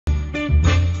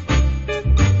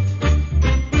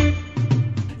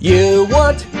You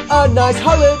want a nice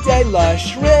holiday,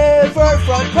 lush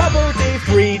riverfront property,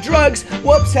 free drugs,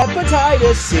 whoops,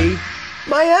 hepatitis C.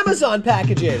 My Amazon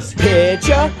packages. Pitch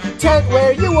a tent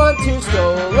where you want to,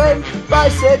 stolen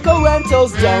bicycle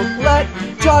rentals, don't let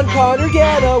John Connor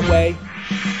get away.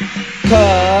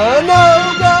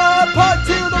 Canoga Park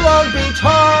to the Long Beach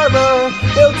Harbor,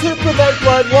 built to prevent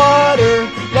floodwater.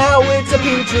 Now it's a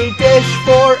petri dish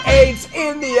for AIDS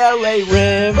in the LA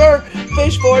River.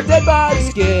 Fish for dead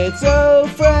bodies,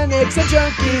 schizophrenics and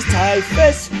junkies,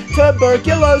 typhus,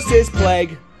 tuberculosis,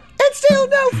 plague, and still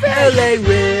no fish. LA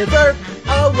River,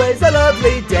 always a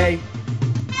lovely day.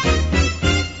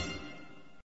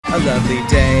 A lovely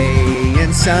day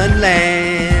in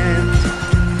Sunland.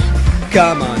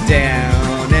 Come on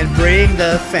down and bring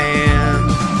the fam.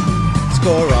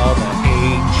 Score all the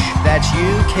H that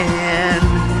you can,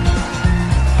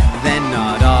 then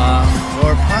nod off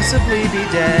or possibly be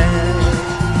dead.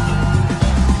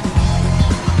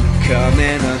 Come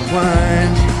and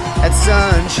unwind at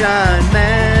Sunshine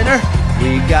Manor.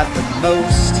 We got the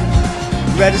most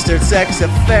registered sex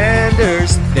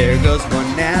offenders. There goes one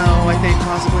now, I think,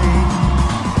 possibly.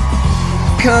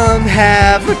 Come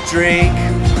have a drink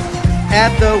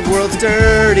at the world's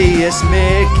dirtiest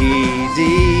Mickey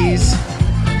D's.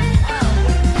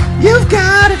 You've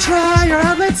gotta try our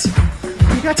outlets.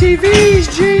 We got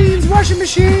TVs, jeans, washing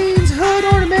machines,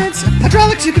 hood ornaments,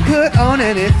 hydraulics you can put on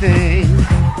anything.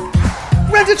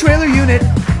 Rent a trailer unit,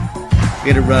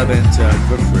 get a rub and tug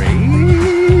for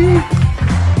free.